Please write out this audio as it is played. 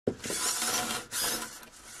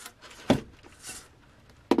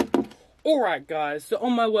Alright guys, so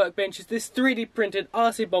on my workbench is this 3D printed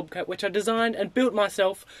RC Bobcat which I designed and built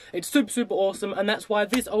myself. It's super awesome, and that's why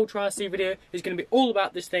this Ultra RC video is going to be all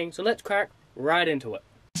about this thing, so let's crack right into it.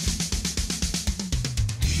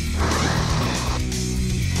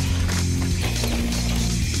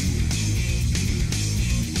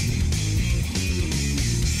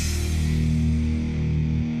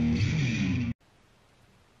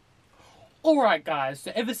 Alright guys,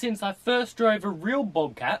 so ever since I first drove a real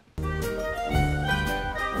Bobcat,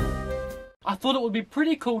 I thought it would be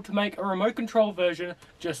pretty cool to make a remote control version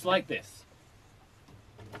just like this.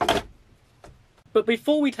 But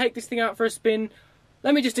before we take this thing out for a spin,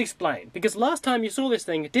 let me just explain, because last time you saw this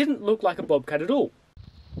thing, it didn't look like a Bobcat at all.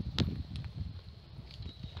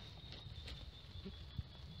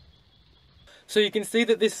 So you can see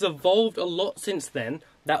that this has evolved a lot since then.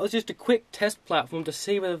 That was just a quick test platform to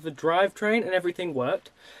see whether the drivetrain and everything worked.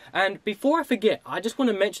 And before I forget, I just want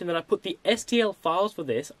to mention that I put the STL files for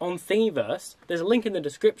this on Thingiverse. There's a link in the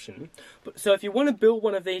description. So if you want to build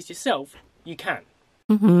one of these yourself, you can.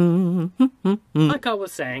 Like I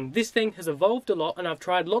was saying, this thing has evolved a lot, and I've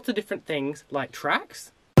tried lots of different things like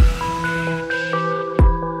tracks.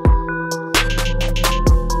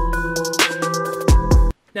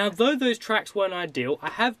 Now, though those tracks weren't ideal, I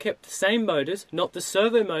have kept the same motors, not the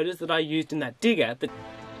servo motors that I used in that digger.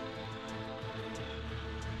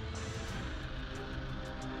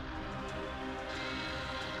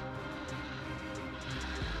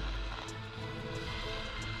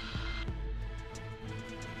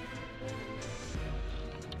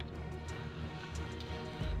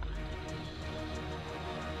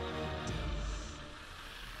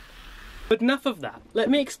 But enough of that. Let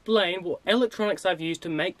me explain what electronics I've used to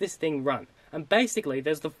make this thing run. And basically,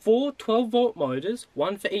 there's the 4 12-volt motors,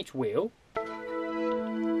 one for each wheel.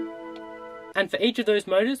 And for each of those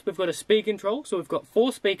motors, we've got a speed control, so we've got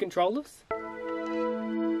 4 speed controllers.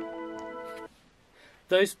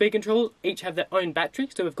 Those speed controllers each have their own battery,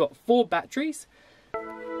 so we've got 4 batteries.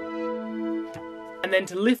 And then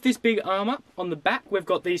to lift this big arm up, on the back, we've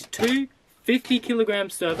got these 2 50-kilogram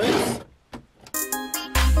servos.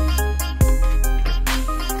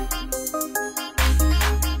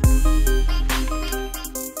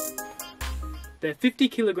 They're 50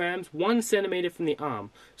 kilograms, 1 centimetre from the arm.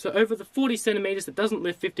 So over the 40 centimetres it doesn't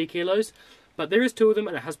lift 50 kilos, but there is 2 of them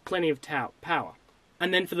and it has plenty of power.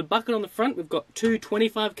 And then for the bucket on the front, we've got 2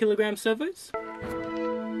 25 kilogram servos.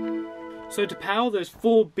 So to power those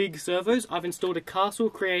 4 big servos, I've installed a Castle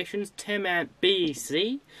Creations 10 amp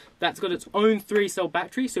BEC. That's got its own 3-cell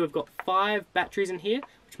battery, so we've got 5 batteries in here,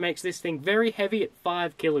 which makes this thing very heavy at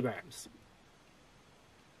 5 kilograms.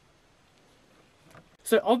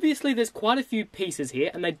 So obviously there's quite a few pieces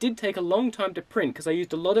here, and they did take a long time to print because I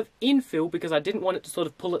used a lot of infill because I didn't want it to sort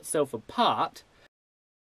of pull itself apart.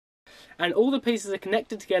 And all the pieces are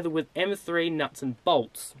connected together with M3 nuts and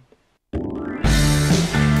bolts.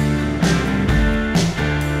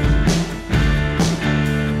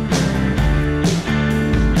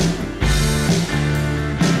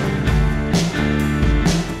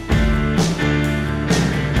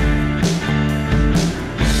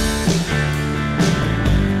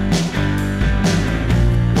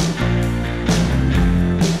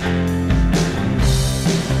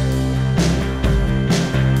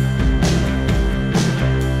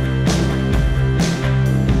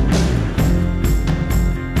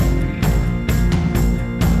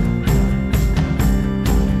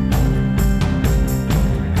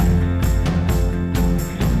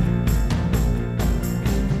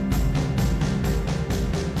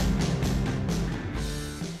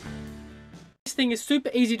 This thing is super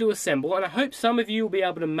easy to assemble, and I hope some of you will be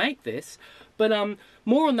able to make this, but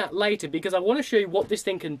more on that later because I want to show you what this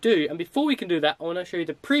thing can do. And before we can do that, I want to show you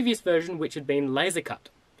the previous version, which had been laser cut,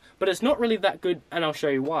 but it's not really that good, and I'll show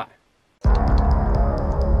you why.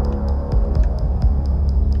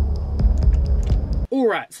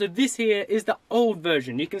 Alright, so this here is the old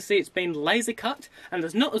version. You can see it's been laser cut, and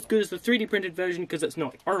it's not as good as the 3D printed version because it's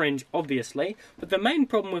not orange, obviously. But the main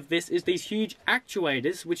problem with this is these huge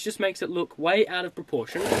actuators, which just makes it look way out of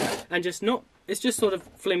proportion, and it's just sort of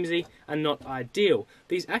flimsy and not ideal.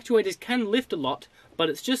 These actuators can lift a lot, but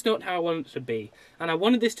it's just not how I want it to be. And I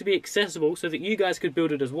wanted this to be accessible so that you guys could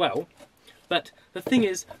build it as well. But the thing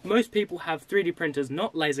is, most people have 3D printers,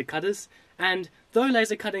 not laser cutters, and though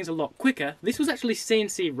laser cutting is a lot quicker, this was actually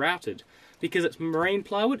CNC routed, because it's marine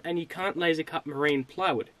plywood and you can't laser cut marine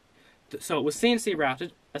plywood. So it was CNC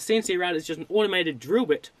routed. A CNC router is just an automated drill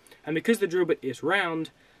bit, and because the drill bit is round,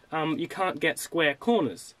 you can't get square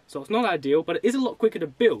corners. So it's not ideal, but it is a lot quicker to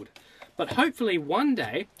build. But hopefully one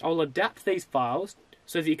day I'll adapt these files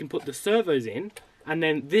so that you can put the servos in, and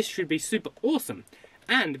then this should be super awesome.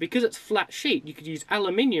 And because it's flat sheet, you could use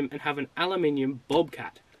aluminium and have an aluminium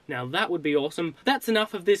Bobcat. Now that would be awesome. That's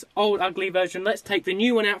enough of this old ugly version. Let's take the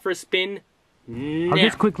new one out for a spin now. I'll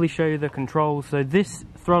just quickly show you the controls. So this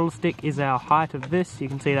throttle stick is our height of this. You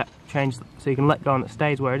can see that changed, so you can let go and it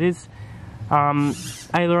stays where it is.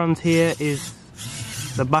 Ailerons here is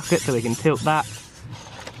the bucket, so we can tilt that,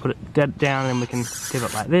 put it dead down, and we can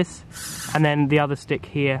pivot like this. And then the other stick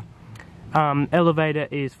here, elevator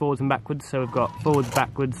is forwards and backwards, so we've got forwards,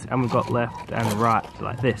 backwards, and we've got left and right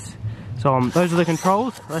like this. So those are the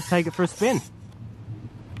controls. Let's take it for a spin.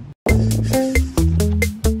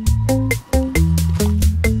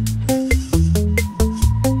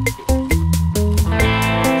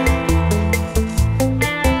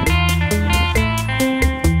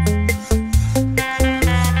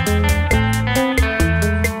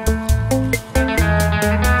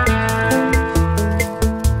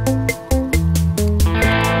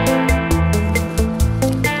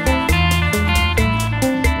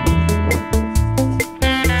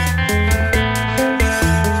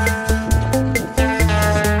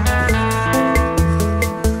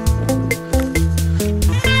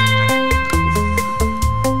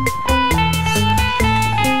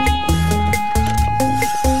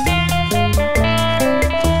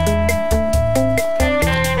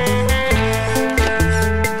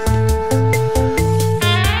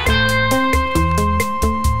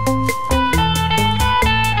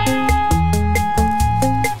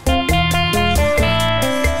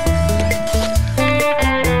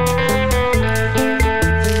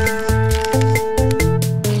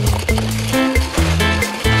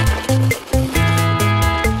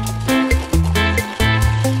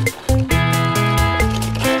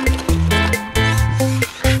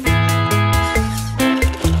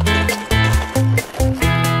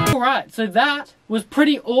 So that was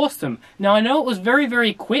pretty awesome. Now I know it was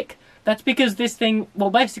very quick. That's because this thing,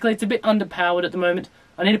 well basically it's a bit underpowered at the moment.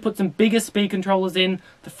 I need to put some bigger speed controllers in.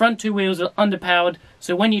 The front two wheels are underpowered,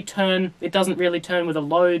 so when you turn, it doesn't really turn with a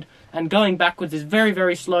load, and going backwards is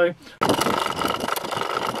very slow.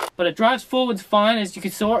 But it drives forwards fine. As you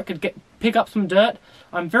saw, it could pick up some dirt.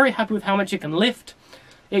 I'm very happy with how much it can lift.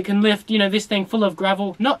 It can lift, you know, this thing full of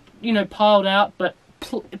gravel, not, you know, piled out, but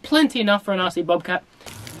plenty enough for an RC Bobcat.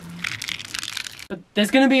 But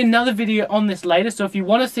there's going to be another video on this later, so if you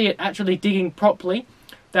want to see it actually digging properly,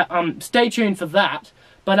 that stay tuned for that.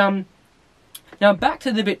 But now back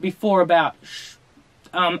to the bit before about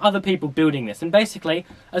other people building this. And basically,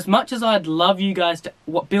 as much as I'd love you guys to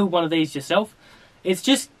build one of these yourself,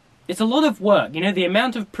 it's a lot of work. You know, the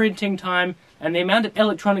amount of printing time and the amount of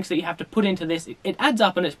electronics that you have to put into this, it adds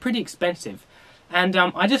up and it's pretty expensive. And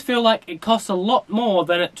I just feel like it costs a lot more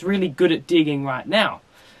than it's really good at digging right now.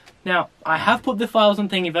 Now, I have put the files on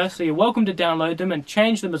Thingiverse, so you're welcome to download them and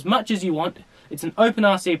change them as much as you want. It's an open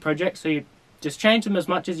RC project, so you just change them as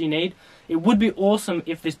much as you need. It would be awesome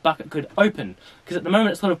if this bucket could open, because at the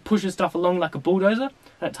moment it sort of pushes stuff along like a bulldozer,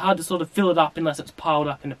 and it's hard to sort of fill it up unless it's piled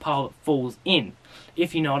up in a pile that falls in,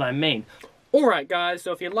 if you know what I mean. Alright guys,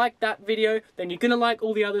 so if you liked that video, then you're going to like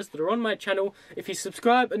all the others that are on my channel. If you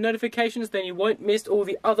subscribe and notifications, then you won't miss all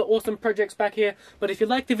the other awesome projects back here. But if you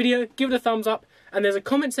liked the video, give it a thumbs up, and there's a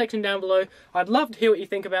comment section down below. I'd love to hear what you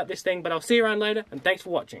think about this thing, but I'll see you around later, and thanks for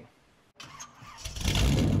watching.